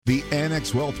The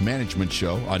Annex Wealth Management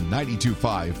Show on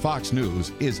 92.5 Fox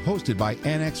News is hosted by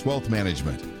Annex Wealth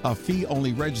Management, a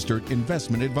fee-only registered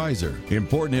investment advisor.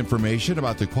 Important information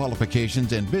about the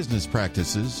qualifications and business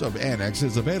practices of Annex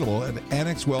is available at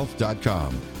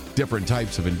annexwealth.com. Different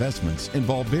types of investments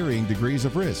involve varying degrees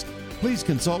of risk. Please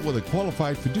consult with a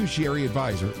qualified fiduciary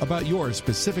advisor about your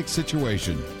specific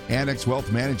situation. Annex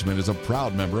Wealth Management is a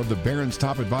proud member of the Barron's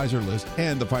Top Advisor List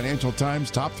and the Financial Times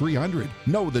Top 300.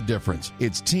 Know the difference.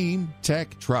 It's Team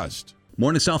Tech Trust.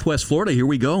 Morning, Southwest Florida. Here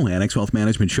we go. Annex Wealth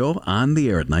Management Show on the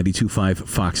air at 92.5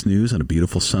 Fox News on a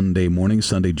beautiful Sunday morning,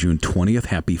 Sunday, June 20th.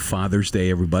 Happy Father's Day,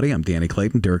 everybody. I'm Danny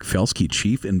Clayton, Derek Felsky,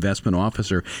 Chief Investment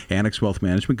Officer, Annex Wealth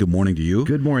Management. Good morning to you.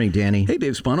 Good morning, Danny. Hey,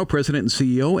 Dave Spano, President and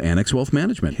CEO, Annex Wealth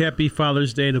Management. Happy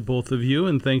Father's Day to both of you,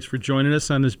 and thanks for joining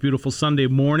us on this beautiful Sunday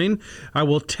morning. I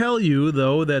will tell you,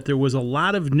 though, that there was a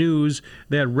lot of news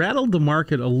that rattled the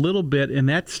market a little bit, and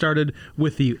that started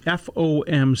with the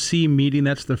FOMC meeting.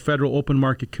 That's the Federal Open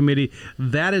Market Committee.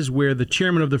 That is where the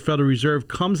chairman of the Federal Reserve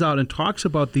comes out and talks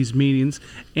about these meetings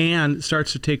and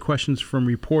starts to take questions from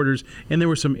reporters. And there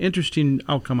was some interesting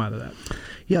outcome out of that.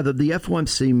 Yeah, the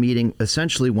FOMC meeting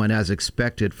essentially went as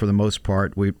expected for the most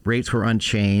part. Rates were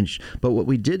unchanged. But what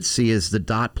we did see is the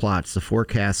dot plots, the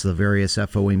forecasts of the various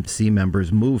FOMC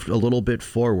members moved a little bit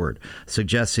forward,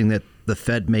 suggesting that the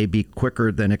Fed may be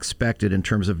quicker than expected in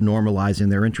terms of normalizing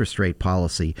their interest rate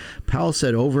policy. Powell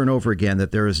said over and over again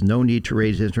that there is no need to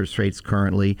raise interest rates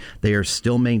currently. They are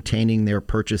still maintaining their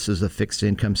purchases of fixed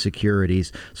income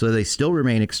securities, so they still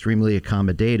remain extremely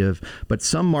accommodative. But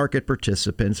some market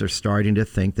participants are starting to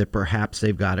think that perhaps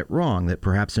they've got it wrong, that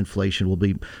perhaps inflation will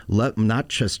be not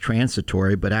just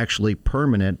transitory, but actually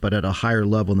permanent, but at a higher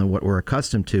level than what we're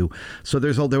accustomed to. So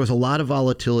there was a lot of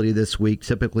volatility this week,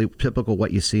 typical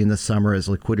what you see in the summer as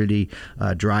liquidity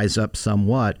dries up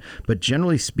somewhat. But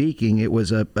generally speaking, it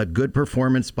was a good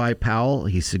performance by Powell.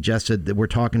 He suggested that we're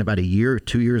talking about a year,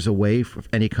 2 years away from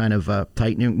any kind of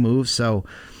tightening move. So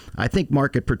I think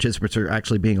market participants are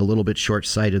actually being a little bit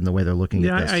short-sighted in the way they're looking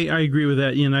at this. I agree with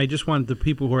that. And I just want the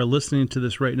people who are listening to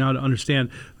this right now to understand,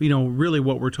 really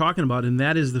what we're talking about, and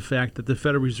that is the fact that the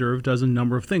Federal Reserve does a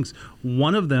number of things.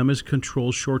 One of them is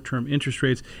control short-term interest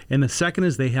rates, and the second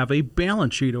is they have a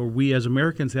balance sheet, or we as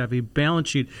Americans have a balance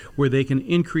sheet where they can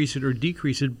increase it or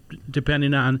decrease it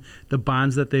depending on the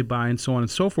bonds that they buy and so on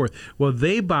and so forth. Well,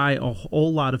 they buy a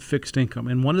whole lot of fixed income,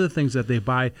 and one of the things that they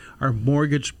buy are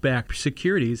mortgage-backed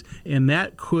securities, and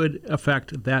that could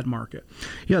affect that market.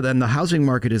 Yeah, then the housing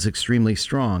market is extremely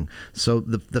strong. So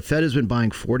the Fed has been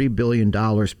buying $40 billion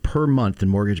per month in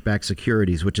mortgage-backed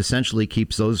securities, which essentially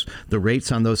keeps the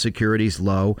rates on those securities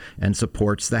low and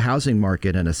supports the housing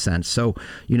market in a sense. So,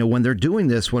 when they're doing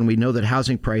this, when we know that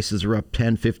housing prices are up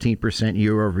 10, 15%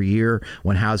 year over year,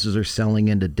 when houses are selling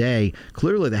in today,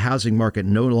 clearly the housing market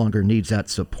no longer needs that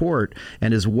support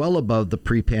and is well above the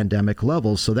pre-pandemic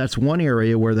levels. So that's one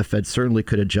area where the Fed certainly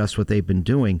could adjust what they've been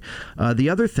doing. The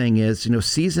other thing is,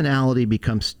 seasonality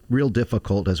becomes real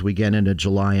difficult as we get into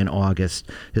July and August.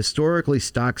 Historically,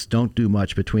 stocks don't do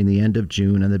much between the end of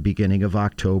June and the beginning of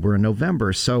October and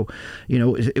November. So,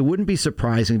 it wouldn't be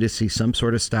surprising to see some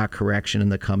sort of stock correction in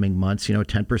the coming months.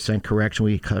 10%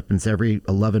 correction happens every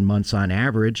 11 months on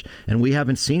average, and we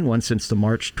haven't seen one since the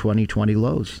March 2020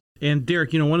 lows. And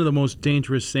Derek, one of the most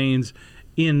dangerous sayings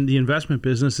in the investment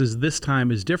business is this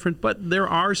time is different, but there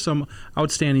are some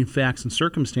outstanding facts and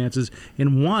circumstances,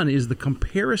 and one is the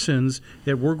comparisons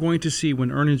that we're going to see when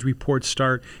earnings reports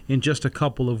start in just a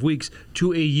couple of weeks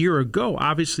to a year ago.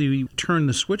 Obviously, we turned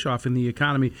the switch off in the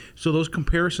economy, so those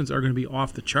comparisons are going to be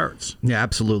off the charts. Yeah,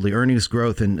 absolutely. Earnings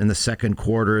growth in the second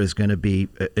quarter is going to be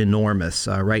enormous.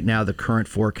 Right now, the current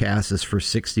forecast is for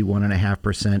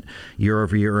 61.5%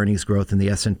 year-over-year earnings growth in the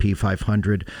S&P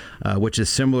 500, which is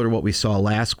similar to what we saw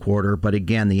last quarter. But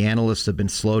again, the analysts have been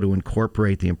slow to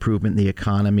incorporate the improvement in the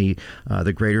economy,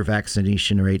 the greater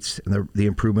vaccination rates, and the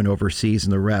improvement overseas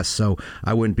and the rest. So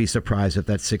I wouldn't be surprised if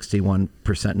that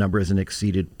 61% number isn't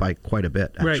exceeded by quite a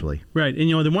bit, actually. Right. And,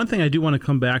 the one thing I do want to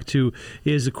come back to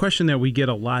is a question that we get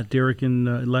a lot, Derek, in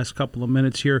the last couple of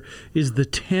minutes here, is the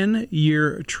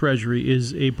 10-year Treasury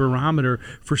is a barometer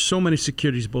for so many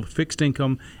securities, both fixed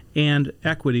income and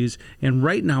equities, and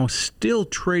right now still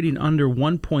trading under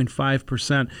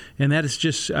 1.5%, and that is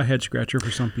just a head scratcher for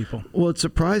some people. Well, it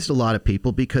surprised a lot of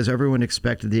people because everyone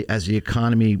expected as the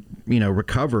economy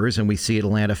recovers, and we see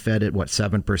Atlanta Fed at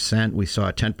 7%, we saw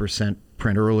a 10%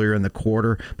 print earlier in the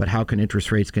quarter, but how can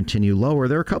interest rates continue lower?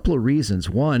 There are a couple of reasons.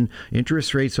 One,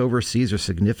 interest rates overseas are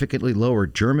significantly lower.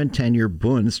 German 10-year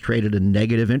Bunds traded a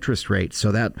negative interest rate,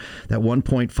 so that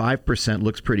 1.5%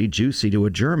 looks pretty juicy to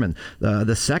a German.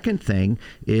 The second thing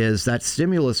is that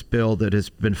stimulus bill that has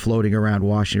been floating around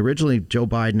Washington. Originally, Joe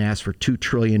Biden asked for $2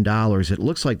 trillion. It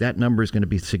looks like that number is going to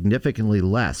be significantly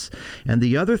less. And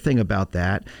the other thing about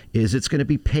that is it's going to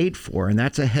be paid for, and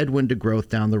that's a headwind to growth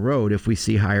down the road if we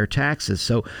see higher taxes.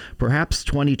 So perhaps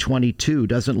 2022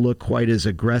 doesn't look quite as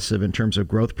aggressive in terms of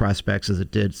growth prospects as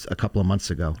it did a couple of months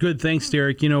ago. Good. Thanks,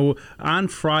 Derek. On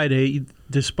Friday,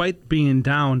 despite being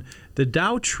down, the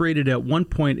Dow traded at one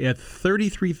point at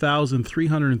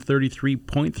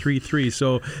 33,333.33.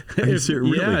 So,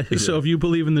 so if you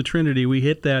believe in the Trinity, we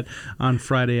hit that on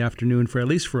Friday afternoon for at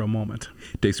least for a moment.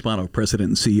 Dave Spano, President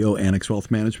and CEO, Annex Wealth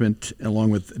Management, along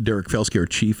with Derek Felsky, our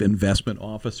Chief Investment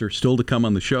Officer. Still to come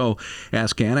on the show,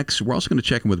 Ask Annex. We're also going to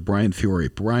check in with Brian Fiore.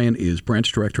 Brian is Branch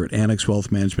Director at Annex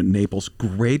Wealth Management Naples.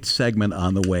 Great segment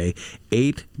on the way.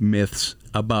 8 myths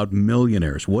about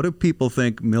millionaires. What do people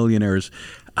think millionaires,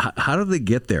 how do they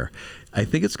get there? I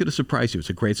think it's going to surprise you. It's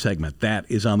a great segment. That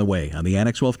is on the way on the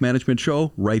Annex Wealth Management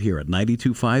Show right here at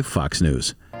 92.5 Fox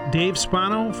News. Dave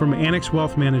Spano from Annex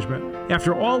Wealth Management.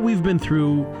 After all we've been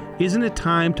through, isn't it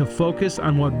time to focus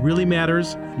on what really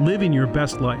matters? Living your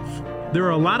best life. There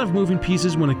are a lot of moving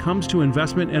pieces when it comes to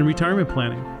investment and retirement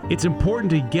planning. It's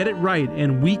important to get it right,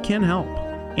 and we can help.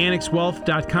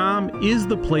 AnnexWealth.com is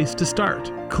the place to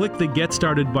start. Click the Get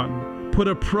Started button. Put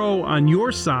a pro on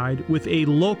your side with a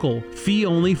local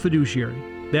fee-only fiduciary.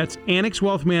 That's Annex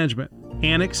Wealth Management.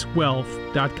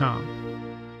 AnnexWealth.com.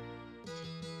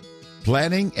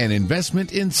 Planning and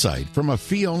investment insight from a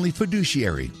fee-only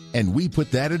fiduciary, and we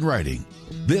put that in writing.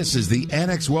 This is the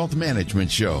Annex Wealth Management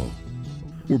Show.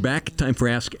 We're back. Time for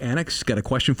Ask Annex. Got a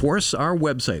question for us? Our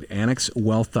website,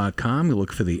 annexwealth.com. You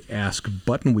look for the Ask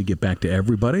button. We get back to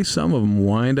everybody. Some of them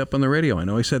wind up on the radio. I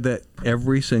know I said that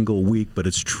every single week, but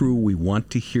it's true. We want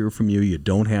to hear from you. You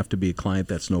don't have to be a client.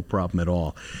 That's no problem at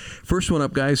all. First one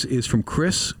up, guys, is from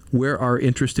Chris. Where are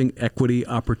interesting equity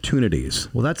opportunities?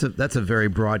 Well, that's a very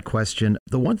broad question.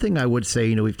 The one thing I would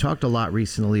say, we've talked a lot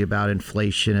recently about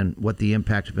inflation and what the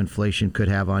impact of inflation could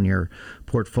have on your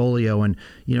portfolio. And,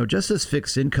 just as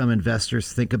fixed income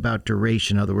investors think about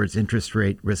duration, in other words, interest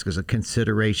rate risk as a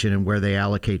consideration and where they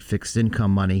allocate fixed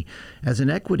income money, as an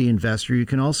equity investor, you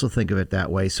can also think of it that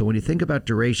way. So when you think about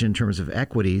duration in terms of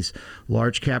equities,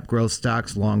 large cap growth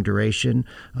stocks, long duration,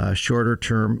 shorter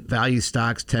term value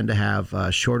stocks tend to have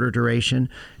shorter duration,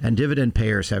 and dividend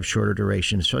payers have shorter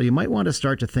duration. So you might want to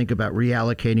start to think about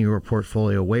reallocating your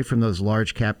portfolio away from those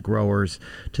large cap growers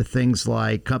to things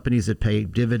like companies that pay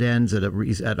dividends at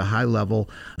a high level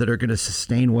that are going to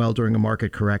sustain well during a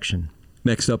market correction.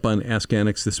 Next up on Ask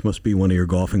Annex, this must be one of your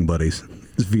golfing buddies.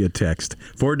 It's via text.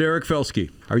 For Derek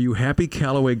Felsky, are you happy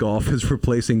Callaway Golf is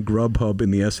replacing Grubhub in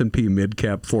the S&P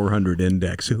Midcap 400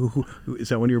 Index? Is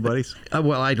that one of your buddies?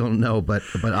 Well, I don't know, but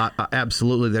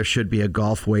absolutely there should be a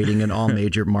golf weighting in all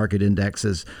major market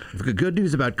indexes. The good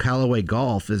news about Callaway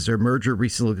Golf is their merger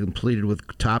recently completed with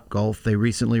Topgolf. They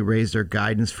recently raised their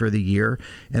guidance for the year,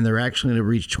 and they're actually going to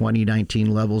reach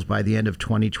 2019 levels by the end of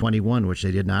 2021, which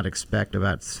they did not expect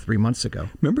about 3 months ago.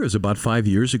 Remember, it was about 5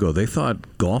 years ago. They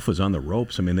thought golf was on the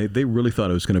ropes. I mean, they really thought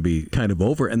it was going to be kind of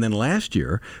over. And then last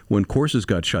year, when courses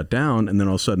got shut down, and then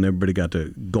all of a sudden everybody got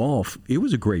to golf, it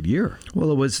was a great year.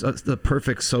 Well, it was the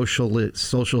perfect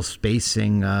social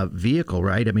spacing vehicle,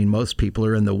 right? I mean, most people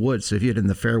are in the woods. So if you hit in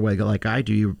the fairway like I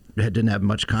do, you didn't have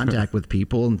much contact with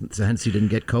people, and hence you didn't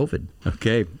get COVID.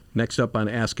 Okay. Next up on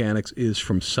Ask Annex is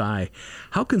from Cy.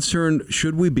 How concerned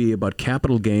should we be about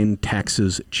capital gain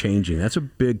taxes changing? That's a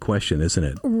big question, isn't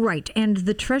it? Right. And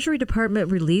the Treasury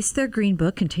Department released their Green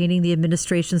Book containing the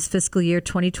administration's fiscal year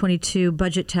 2022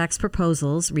 budget tax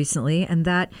proposals recently, and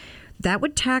that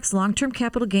would tax long-term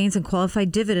capital gains and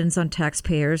qualified dividends on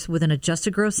taxpayers with an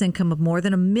adjusted gross income of more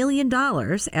than $1 million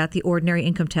at the ordinary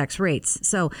income tax rates.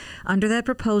 So under that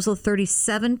proposal,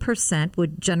 37%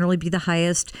 would generally be the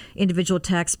highest individual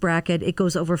tax bracket. It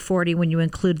goes over 40 when you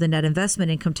include the net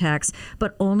investment income tax,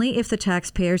 but only if the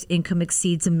taxpayer's income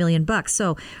exceeds $1 million.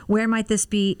 So where might this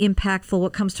be impactful?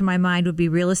 What comes to my mind would be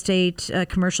real estate,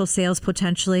 commercial sales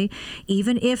potentially.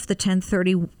 Even if the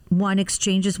 1031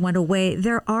 exchanges went away,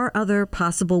 there are other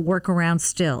possible workarounds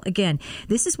still. Again,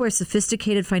 this is where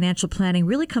sophisticated financial planning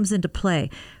really comes into play.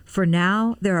 For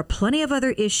now, there are plenty of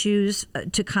other issues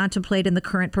to contemplate in the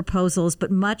current proposals, but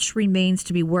much remains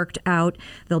to be worked out.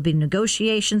 There'll be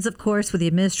negotiations, of course, with the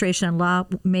administration and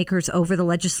lawmakers over the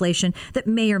legislation that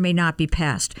may or may not be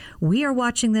passed. We are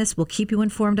watching this. We'll keep you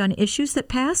informed on issues that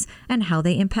pass and how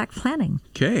they impact planning.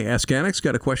 Okay, Ask Annex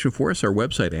got a question for us. Our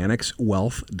website,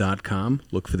 annexwealth.com.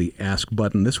 Look for the Ask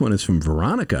button. This one is from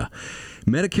Veronica.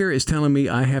 Medicare is telling me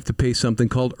I have to pay something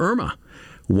called IRMA.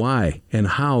 Why and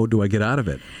how do I get out of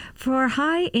it? For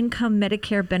high-income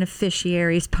Medicare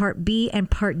beneficiaries, Part B and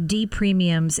Part D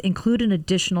premiums include an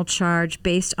additional charge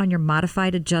based on your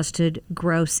modified adjusted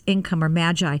gross income, or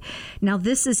MAGI. Now,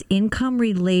 this is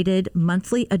income-related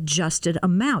monthly adjusted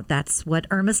amount. That's what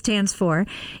IRMA stands for.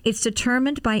 It's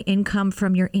determined by income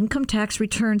from your income tax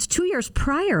returns 2 years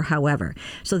prior, however.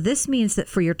 So this means that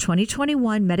for your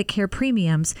 2021 Medicare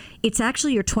premiums, it's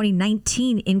actually your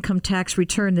 2019 income tax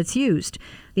return that's used.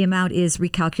 The amount is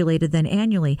recalculated then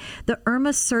annually. The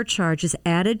IRMA surcharge is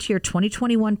added to your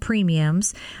 2021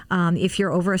 premiums. If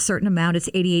you're over a certain amount, it's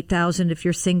 $88,000 if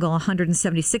you're single,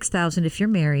 $176,000 if you're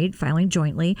married, filing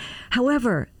jointly.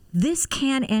 However, this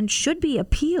can and should be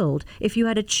appealed if you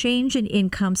had a change in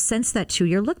income since that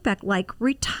 2-year look back, like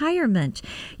retirement.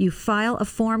 You file a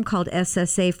form called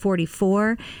SSA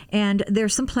 44, and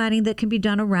there's some planning that can be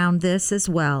done around this as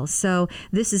well. So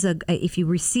this is if you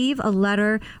receive a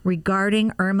letter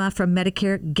regarding IRMA from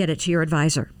Medicare, get it to your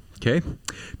advisor. Okay.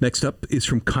 Next up is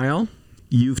from Kyle.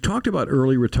 You've talked about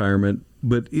early retirement,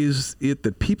 but is it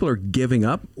that people are giving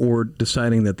up or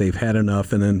deciding that they've had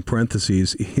enough? And then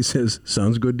parentheses, he says,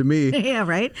 sounds good to me. Yeah,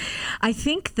 right. I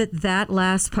think that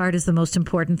last part is the most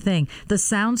important thing. The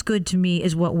sounds good to me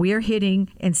is what we're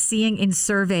hitting and seeing in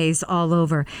surveys all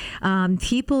over.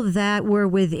 People that were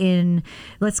within,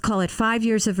 let's call it 5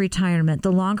 years of retirement,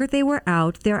 the longer they were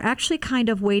out, they're actually kind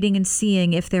of waiting and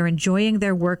seeing if they're enjoying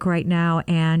their work right now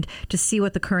and to see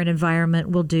what the current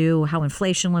environment will do, how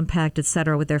inflation will impact, et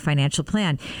cetera, with their financial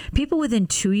plan. People within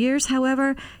 2 years,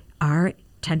 however, are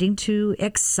tending to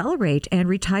accelerate and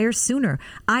retire sooner.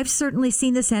 I've certainly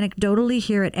seen this anecdotally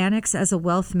here at Annex as a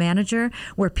wealth manager,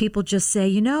 where people just say,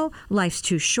 life's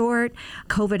too short,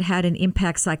 COVID had an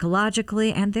impact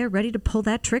psychologically, and they're ready to pull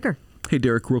that trigger. Hey,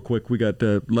 Derek, real quick, we got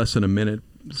less than a minute.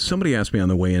 Somebody asked me on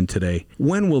the way in today,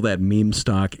 when will that meme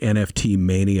stock NFT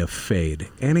mania fade?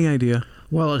 Any idea?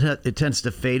 Well, it tends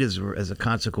to fade as a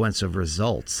consequence of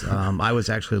results. I was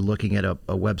actually looking at a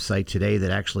website today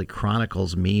that actually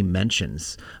chronicles meme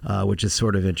mentions, which is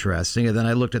sort of interesting. And then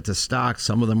I looked at the stocks.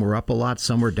 Some of them were up a lot,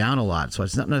 some were down a lot. So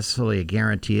it's not necessarily a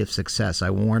guarantee of success.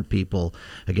 I warn people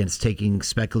against taking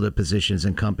speculative positions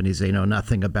in companies they know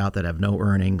nothing about, that have no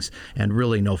earnings and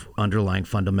really no underlying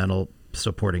fundamental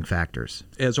supporting factors.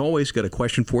 As always, got a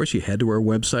question for us. You head to our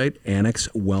website,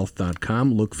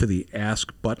 annexwealth.com. Look for the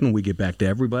Ask button. We get back to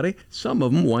everybody. Some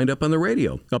of them wind up on the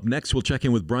radio. Up next, we'll check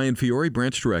in with Brian Fiore,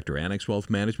 Branch Director, Annex Wealth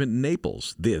Management,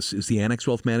 Naples. This is the Annex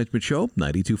Wealth Management Show,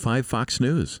 92.5 Fox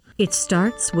News. It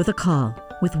starts with a call.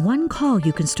 With one call,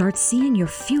 you can start seeing your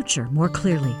future more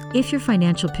clearly. If your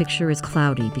financial picture is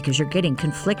cloudy because you're getting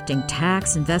conflicting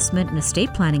tax, investment, and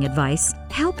estate planning advice,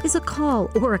 help is a call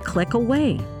or a click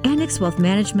away. Annex Wealth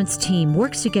Management's team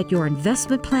works to get your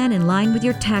investment plan in line with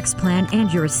your tax plan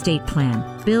and your estate plan.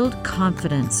 Build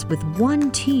confidence with one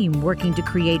team working to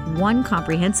create one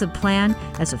comprehensive plan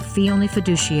as a fee-only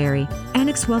fiduciary.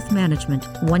 Annex Wealth Management.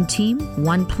 One team,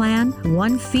 one plan,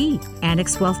 one fee.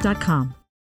 AnnexWealth.com.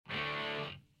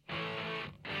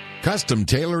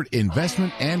 Custom-tailored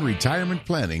investment and retirement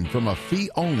planning from a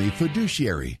fee-only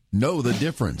fiduciary. Know the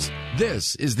difference.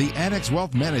 This is the Annex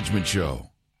Wealth Management Show.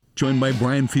 Joined by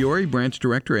Brian Fiore, Branch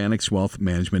Director, Annex Wealth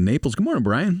Management, Naples. Good morning,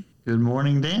 Brian. Good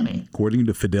morning, Danny. According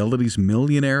to Fidelity's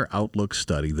Millionaire Outlook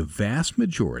study, the vast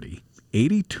majority,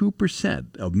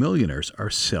 82% of millionaires are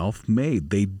self-made.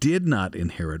 They did not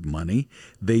inherit money.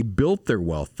 They built their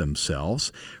wealth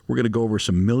themselves. We're going to go over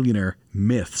some millionaire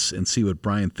myths and see what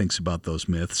Brian thinks about those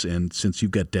myths. And since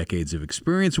you've got decades of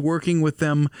experience working with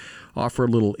them, offer a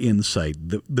little insight.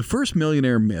 The first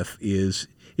millionaire myth is,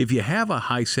 if you have a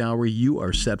high salary, you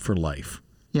are set for life.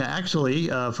 Yeah, actually,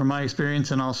 from my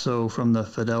experience and also from the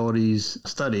Fidelity's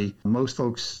study, most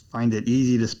folks find it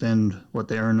easy to spend what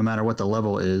they earn no matter what the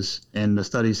level is. And the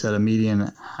study said a median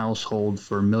household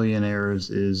for millionaires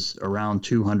is around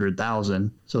 $200,000.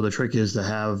 So the trick is to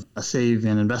have a save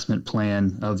and investment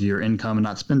plan of your income and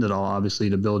not spend it all, obviously,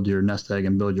 to build your nest egg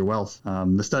and build your wealth.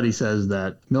 The study says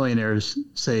that millionaires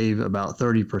save about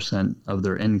 30% of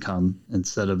their income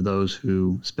instead of those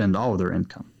who spend all of their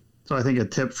income. So I think a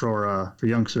tip for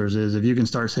youngsters is if you can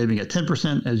start saving at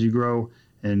 10% as you grow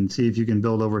and see if you can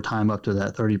build over time up to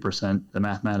that 30%. The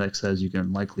mathematics says you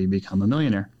can likely become a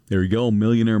millionaire. There you go.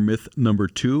 Millionaire myth number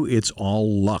 2, it's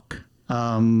all luck.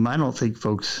 I don't think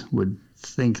folks would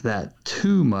think that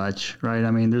too much, right?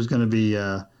 I mean, there's going to be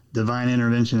divine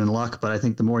intervention and luck, but I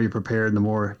think the more you're prepared, the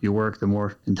more you work, the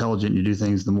more intelligent you do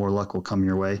things, the more luck will come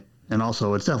your way. And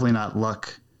also, it's definitely not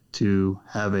luck to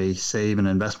have a save and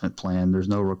investment plan. There's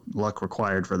no luck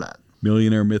required for that.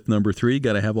 Millionaire myth number 3,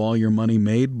 got to have all your money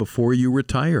made before you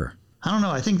retire. I don't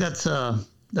know. I think that's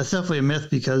definitely a myth,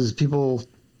 because people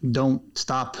don't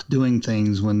stop doing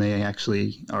things when they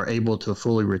actually are able to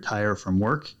fully retire from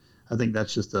work. I think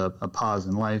that's just a pause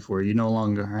in life where you no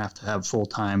longer have to have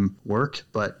full-time work,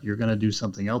 but you're going to do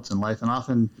something else in life. And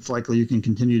often it's likely you can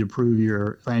continue to improve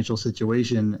your financial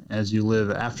situation as you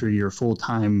live after your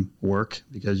full-time work,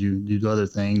 because you do other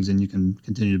things and you can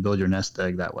continue to build your nest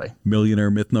egg that way.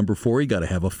 Millionaire myth number 4, you got to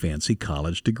have a fancy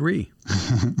college degree.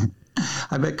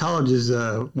 I bet colleges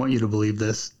want you to believe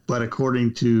this, but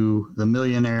according to The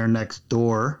Millionaire Next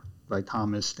Door by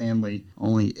Thomas Stanley,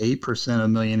 only 8% of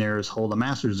millionaires hold a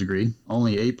master's degree.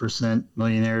 Only 8%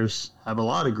 millionaires have a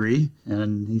law degree,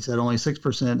 and he said only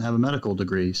 6% have a medical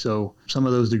degree. So some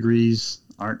of those degrees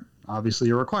aren't obviously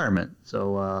a requirement.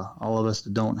 So all of us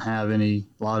that don't have any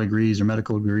law degrees or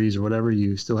medical degrees or whatever,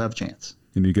 you still have a chance.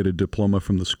 And you get a diploma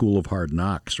from the School of Hard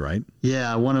Knocks, right?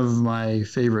 Yeah, one of my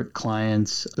favorite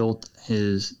clients built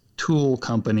his tool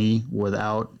company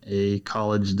without a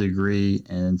college degree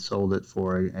and sold it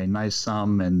for a nice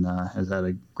sum, and has had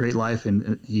a great life.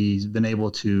 And he's been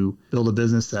able to build a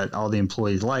business that all the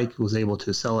employees like, was able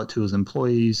to sell it to his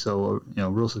employees. So,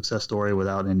 real success story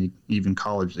without any even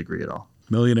college degree at all.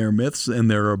 Millionaire myths, and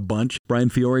there are a bunch. Brian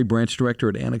Fiore, branch director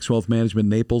at Annex Wealth Management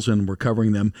Naples, and we're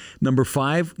covering them. Number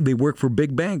 5, they work for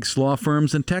big banks, law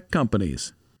firms, and tech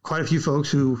companies. Quite a few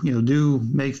folks who do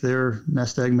make their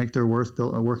nest egg, make their worth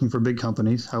working for big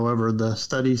companies. However, the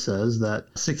study says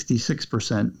that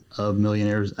 66% of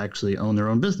millionaires actually own their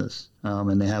own business,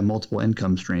 and they have multiple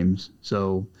income streams.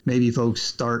 So maybe folks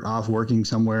start off working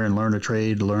somewhere and learn a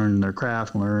trade, learn their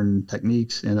craft, learn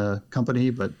techniques in a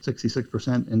company, but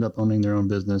 66% end up owning their own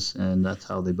business, and that's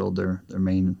how they build their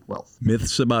main wealth.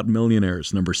 Myths about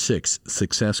millionaires. Number 6,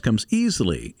 success comes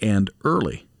easily and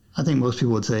early. I think most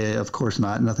people would say, of course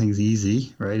not. Nothing's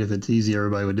easy, right? If it's easy,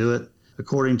 everybody would do it.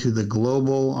 According to the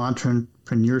Global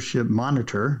Entrepreneurship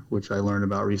Monitor, which I learned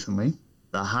about recently,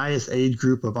 the highest age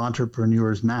group of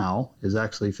entrepreneurs now is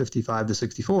actually 55 to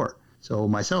 64. So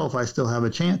myself, I still have a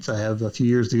chance. I have a few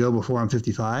years to go before I'm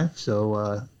 55.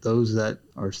 So those that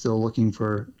are still looking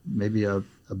for maybe a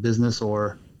business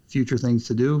or future things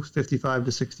to do, 55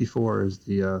 to 64 is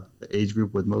the age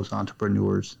group with most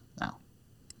entrepreneurs now.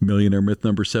 Millionaire myth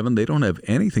number 7, they don't have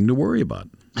anything to worry about.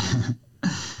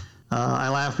 I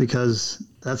laugh because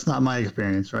that's not my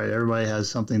experience, right? Everybody has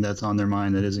something that's on their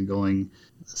mind that it's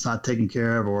not taken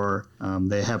care of, or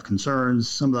they have concerns.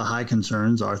 Some of the high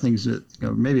concerns are things that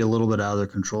maybe a little bit out of their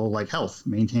control, like health,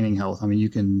 maintaining health. I mean, you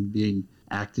can be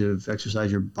active, exercise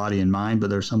your body and mind,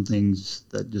 but there's some things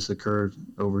that just occur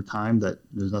over time that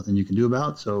there's nothing you can do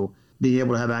about. So being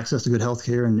able to have access to good health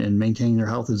care and maintaining their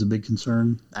health is a big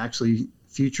concern. Actually,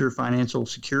 future financial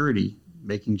security,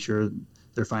 making sure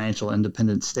their financial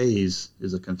independence stays,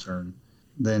 is a concern.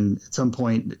 Then at some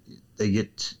point they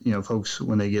get, folks,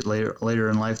 when they get later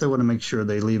in life, they want to make sure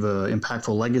they leave an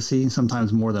impactful legacy,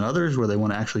 sometimes more than others, where they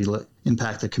want to actually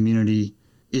impact the community,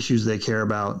 issues they care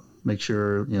about, make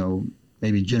sure,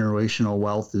 maybe generational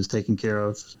wealth is taken care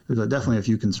of. There's definitely a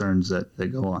few concerns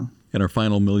that go on. And our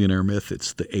final millionaire myth,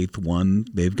 it's the 8th one,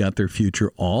 they've got their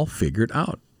future all figured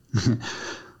out.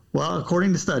 Well,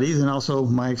 according to studies and also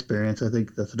my experience, I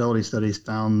think the Fidelity studies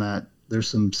found that there's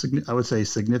some, I would say,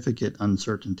 significant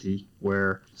uncertainty,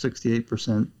 where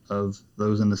 68% of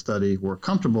those in the study were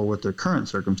comfortable with their current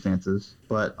circumstances,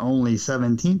 but only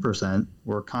 17%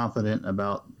 were confident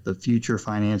about the future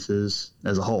finances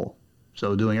as a whole.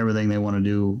 So doing everything they want to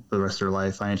do for the rest of their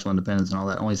life, financial independence and all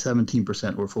that, only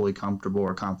 17% were fully comfortable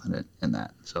or confident in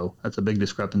that. So that's a big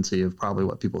discrepancy of probably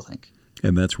what people think.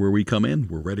 And that's where we come in.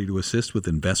 We're ready to assist with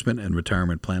investment and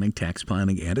retirement planning, tax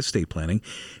planning, and estate planning.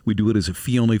 We do it as a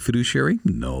fee-only fiduciary.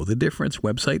 Know the difference.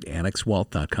 Website,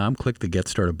 annexwealth.com. Click the Get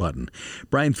Started button.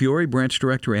 Brian Fiore, Branch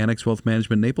Director, Annex Wealth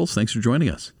Management Naples. Thanks for joining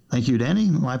us. Thank you, Danny.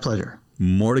 My pleasure.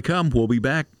 More to come. We'll be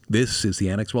back. This is the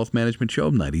Annex Wealth Management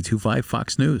Show, 92.5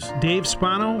 Fox News. Dave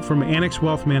Spano from Annex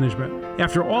Wealth Management.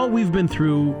 After all we've been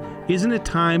through, isn't it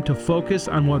time to focus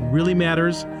on what really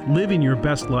matters? Living your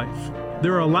best life.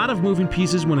 There are a lot of moving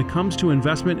pieces when it comes to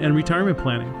investment and retirement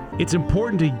planning. It's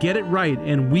important to get it right,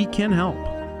 and we can help.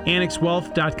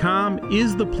 AnnexWealth.com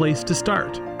is the place to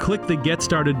start. Click the Get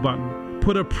Started button.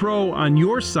 Put a pro on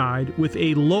your side with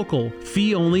a local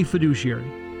fee-only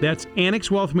fiduciary. That's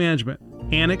Annex Wealth Management,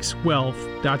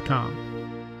 annexwealth.com.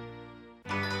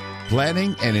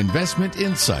 Planning and investment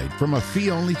insight from a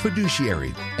fee-only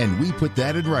fiduciary, and we put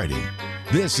that in writing.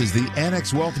 This is the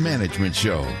Annex Wealth Management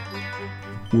Show.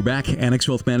 We're back, Annex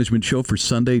Wealth Management Show for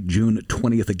Sunday, June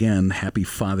 20th again. Happy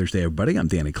Father's Day, everybody. I'm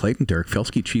Danny Clayton, Derek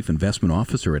Felsky, Chief Investment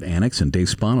Officer at Annex, and Dave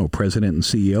Spano, President and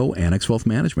CEO, Annex Wealth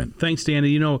Management. Thanks,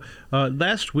 Danny.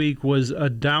 Last week was a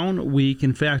down week.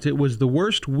 In fact, it was the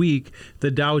worst week the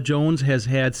Dow Jones has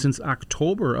had since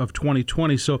October of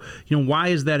 2020. So, why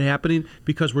is that happening?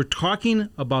 Because we're talking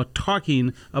about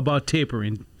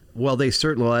tapering. Well, they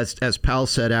certainly, as Powell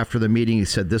said after the meeting, he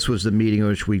said this was the meeting in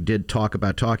which we did talk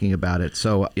about talking about it.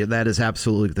 So that is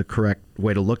absolutely the correct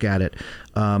way to look at it.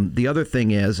 The other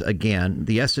thing is, again,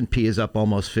 the S&P is up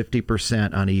almost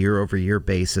 50% on a year-over-year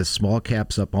basis. Small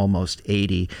caps up almost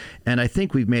 80%. And I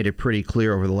think we've made it pretty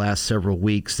clear over the last several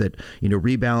weeks that,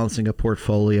 rebalancing a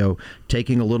portfolio,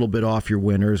 taking a little bit off your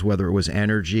winners, whether it was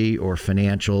energy or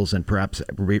financials, and perhaps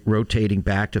rotating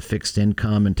back to fixed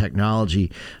income and technology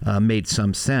made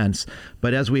some sense.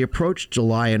 But as we approach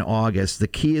July and August, the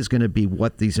key is going to be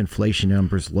what these inflation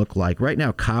numbers look like. Right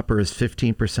now, copper is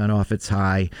 15% off its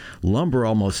high, lumber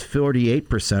almost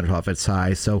 48% off its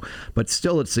high. But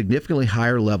still at significantly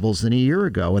higher levels than a year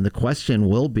ago. And the question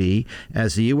will be,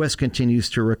 as the U.S. continues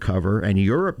to recover and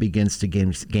Europe begins to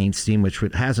gain steam, which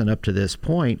it hasn't up to this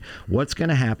point, what's going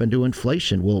to happen to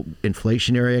inflation? Will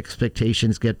inflationary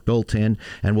expectations get built in,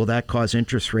 and will that cause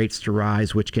interest rates to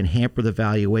rise, which can hamper the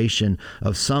valuation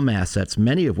of some assets,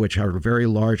 many of which are very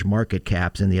large market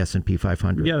caps in the S&P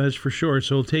 500. Yeah, that's for sure.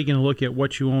 So taking a look at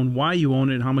what you own, why you own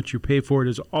it, and how much you pay for it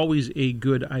is always a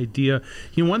good idea.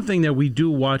 One thing that we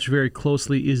do watch very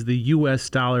closely is the U.S.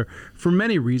 dollar for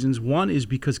many reasons. One is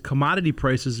because commodity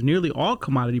prices, nearly all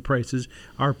commodity prices,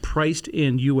 are priced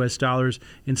in U.S. dollars.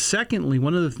 And secondly,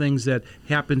 one of the things that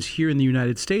happens here in the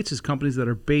United States is companies that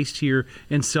are based here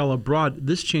and sell abroad,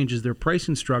 this changes their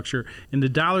pricing structure, and the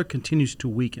dollar continues to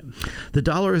weaken. The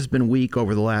dollar has been weak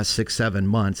over the last 6-7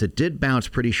 months. It did bounce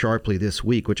pretty sharply this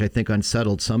week, which I think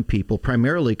unsettled some people,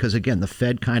 primarily because, again, the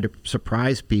Fed kind of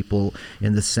surprised people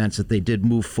in the sense that they did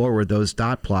move forward those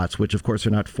dot plots, which, of course,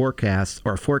 are not forecasts,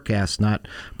 not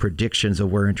predictions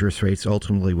of where interest rates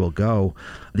ultimately will go.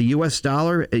 The U.S.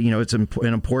 dollar, it's an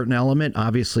important element.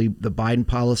 Obviously, the Biden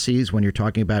policies, when you're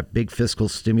talking about big fiscal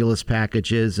stimulus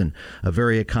packages and a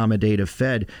very accommodative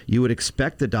Fed, you would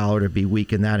expect the dollar to be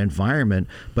weak in that environment.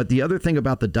 But the other thing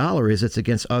about the dollar is it's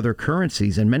against other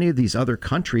currencies, and many of these other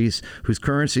countries whose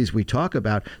currencies we talk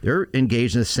about, they're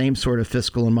engaged in the same sort of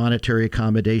fiscal and monetary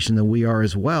accommodation that we are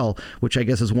as well, which I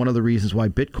guess is one of the reasons why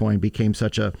Bitcoin became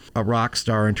such a rock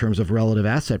star in terms of relative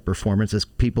asset performance, as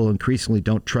people increasingly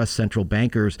don't trust central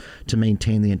bankers to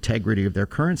maintain the integrity of their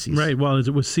currencies. Right. Well,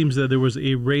 it seems that there was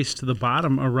a race to the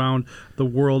bottom around the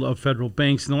world of federal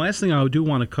banks. And the last thing I do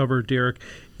want to cover, Derek,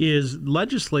 is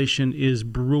legislation is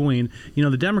brewing.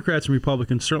 The Democrats and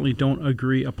Republicans certainly don't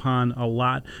agree upon a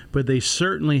lot, but they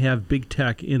certainly have big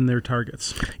tech in their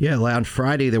targets. Yeah, on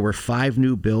Friday there were 5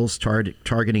 new bills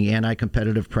targeting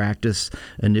anti-competitive practice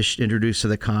introduced to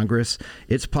the Congress.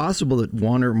 It's possible that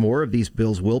one or more of these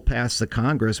bills will pass the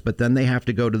Congress, but then they have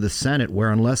to go to the Senate,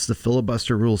 where unless the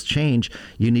filibuster rules change,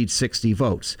 you need 60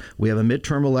 votes. We have a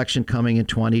midterm election coming in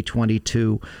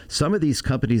 2022. Some of these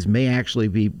companies may actually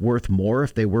be worth more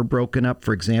if they were broken up.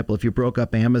 For example, if you broke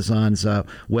up Amazon's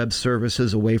web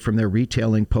services away from their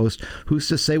retailing post, who's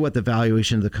to say what the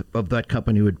valuation of that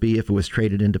company would be if it was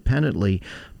traded independently?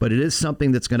 But it is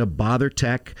something that's going to bother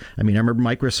tech. I remember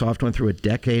Microsoft went through a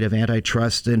decade of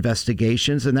antitrust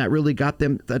investigations, and that really got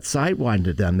them, that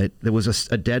sidewinded them. There was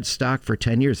a dead stock for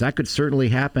 10 years. That could certainly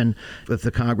happen if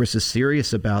the Congress is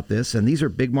serious about this. And these are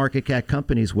big market cap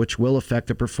companies, which will affect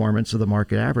the performance of the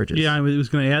market averages. Yeah, I was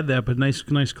going to add that, but nice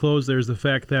close. There's the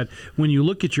fact that when you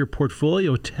look at your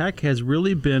portfolio, tech has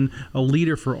really been a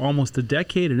leader for almost a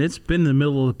decade, and it's been in the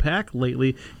middle of the pack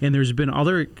lately. And there's been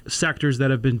other sectors that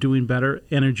have been doing better,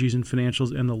 energies and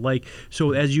financials and the like.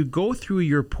 So as you go through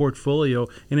your portfolio,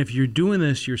 and if you're doing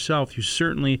this yourself, you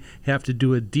certainly have to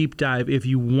do a deep dive. If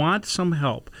you want some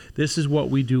help, this is what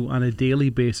we do on a daily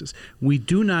basis. We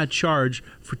do not charge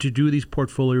to do these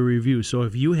portfolio reviews. So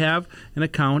if you have an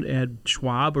account at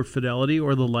Schwab or Fidelity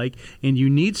or the like, and you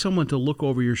need someone to look look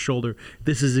over your shoulder.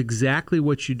 This is exactly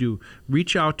what you do.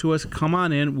 Reach out to us. Come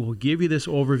on in. We'll give you this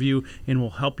overview, and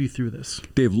we'll help you through this.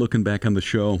 Dave, looking back on the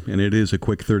show, and it is a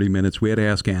quick 30 minutes, we had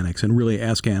Ask Annex, and really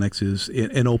Ask Annex is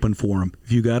an open forum.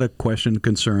 If you got a question,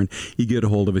 concern, you get a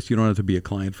hold of us. You don't have to be a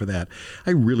client for that.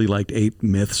 I really liked 8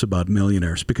 myths about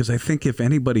millionaires, because I think if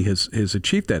anybody has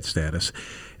achieved that status,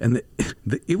 and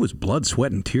it was blood,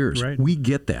 sweat, and tears. Right. We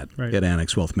get that at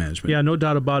Annex Wealth Management. Yeah, no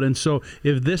doubt about it. And so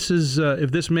if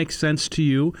this makes sense to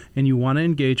you and you want to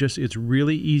engage us, it's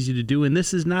really easy to do. And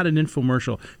this is not an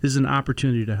infomercial. This is an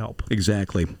opportunity to help.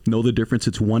 Exactly. Know the difference.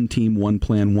 It's one team, one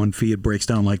plan, one fee. It breaks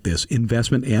down like this: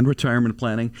 investment and retirement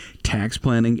planning, tax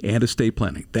planning, and estate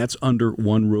planning. That's under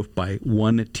one roof by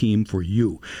one team for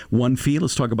you. One fee.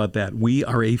 Let's talk about that. We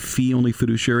are a fee-only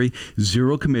fiduciary,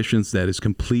 0 commissions. That is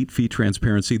complete fee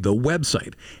transparency. The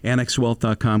website,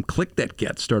 annexwealth.com. Click that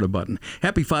Get Started button.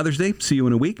 Happy Father's Day. See you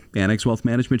in a week. Annex Wealth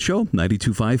Management Show,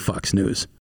 92.5 Fox News.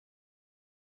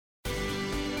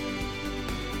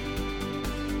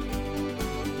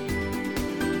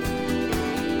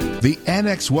 The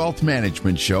Annex Wealth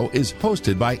Management Show is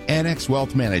hosted by Annex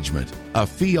Wealth Management, a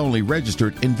fee-only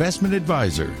registered investment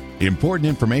advisor. Important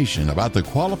information about the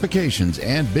qualifications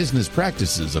and business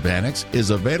practices of Annex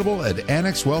is available at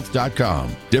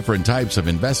annexwealth.com. Different types of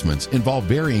investments involve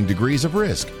varying degrees of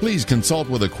risk. Please consult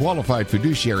with a qualified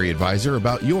fiduciary advisor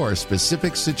about your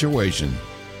specific situation.